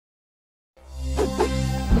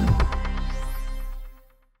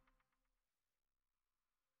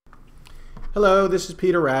Hello, this is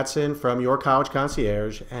Peter Ratson from Your College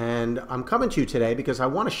Concierge, and I'm coming to you today because I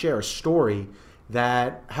want to share a story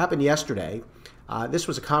that happened yesterday. This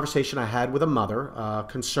was a conversation I had with a mother, a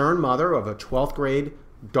concerned mother of a 12th grade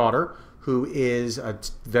daughter who is a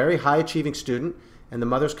very high achieving student, and the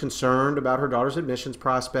mother's concerned about her daughter's admissions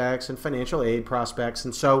prospects and financial aid prospects,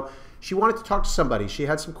 and so she wanted to talk to somebody. She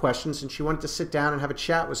had some questions and she wanted to sit down and have a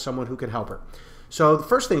chat with someone who could help her. So the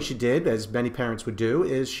first thing she did, as many parents would do,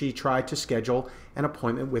 is she tried to schedule an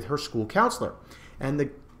appointment with her school counselor. And the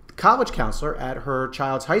college counselor at her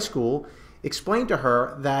child's high school explained to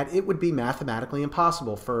her that it would be mathematically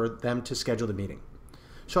impossible for them to schedule the meeting.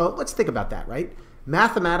 So let's think about that, right?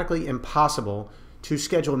 Mathematically impossible to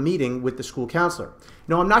schedule a meeting with the school counselor.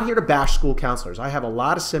 No, I'm not here to bash school counselors. I have a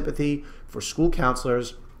lot of sympathy for school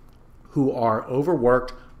counselors who are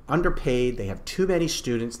overworked, underpaid, they have too many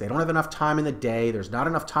students, they don't have enough time in the day, there's not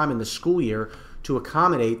enough time in the school year to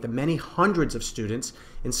accommodate the many hundreds of students,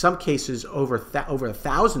 in some cases over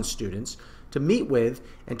 1,000 students, to meet with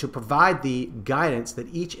and to provide the guidance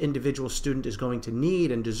that each individual student is going to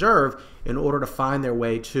need and deserve in order to find their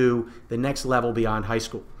way to the next level beyond high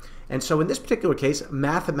school. And so in this particular case,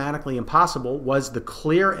 mathematically impossible was the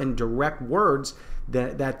clear and direct words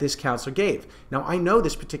that this counselor gave. Now, I know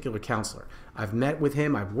this particular counselor. I've met with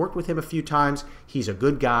him. I've worked with him a few times. He's a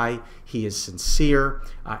good guy. He is sincere.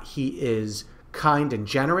 He is kind and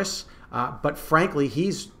generous. But frankly,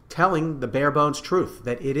 he's telling the bare bones truth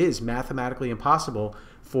that it is mathematically impossible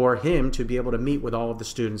for him to be able to meet with all of the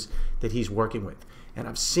students that he's working with. And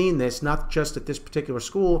I've seen this not just at this particular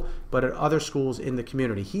school, but at other schools in the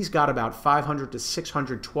community. He's got about 500 to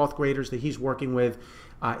 600 12th graders that he's working with.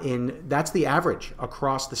 That's the average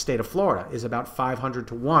across the state of Florida, is about 500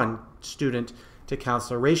 to 1 student to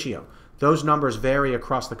counselor ratio. Those numbers vary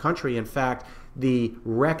across the country. In fact, the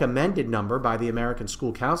recommended number by the American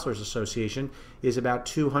School Counselors Association is about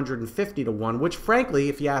 250 to 1, which frankly,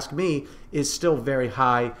 if you ask me, is still very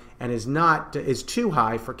high and is too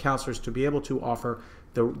high for counselors to be able to offer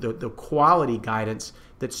the quality guidance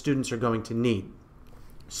that students are going to need.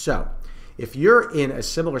 So, if you're in a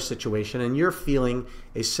similar situation and you're feeling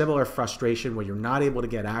a similar frustration where you're not able to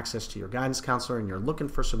get access to your guidance counselor and you're looking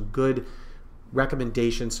for some good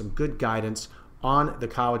recommendations, some good guidance on the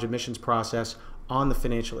college admissions process, on the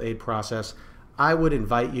financial aid process, I would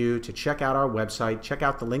invite you to check out our website, check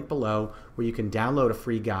out the link below where you can download a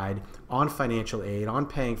free guide on financial aid, on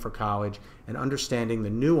paying for college, and understanding the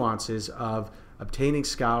nuances of obtaining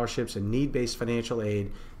scholarships and need-based financial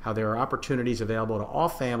aid, how there are opportunities available to all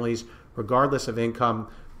families regardless of income,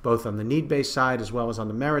 both on the need-based side as well as on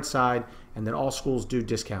the merit side, and that all schools do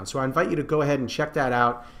discounts. So I invite you to go ahead and check that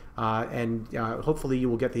out, and hopefully you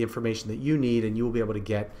will get the information that you need and you will be able to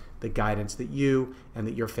get the guidance that you and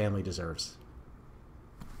that your family deserves.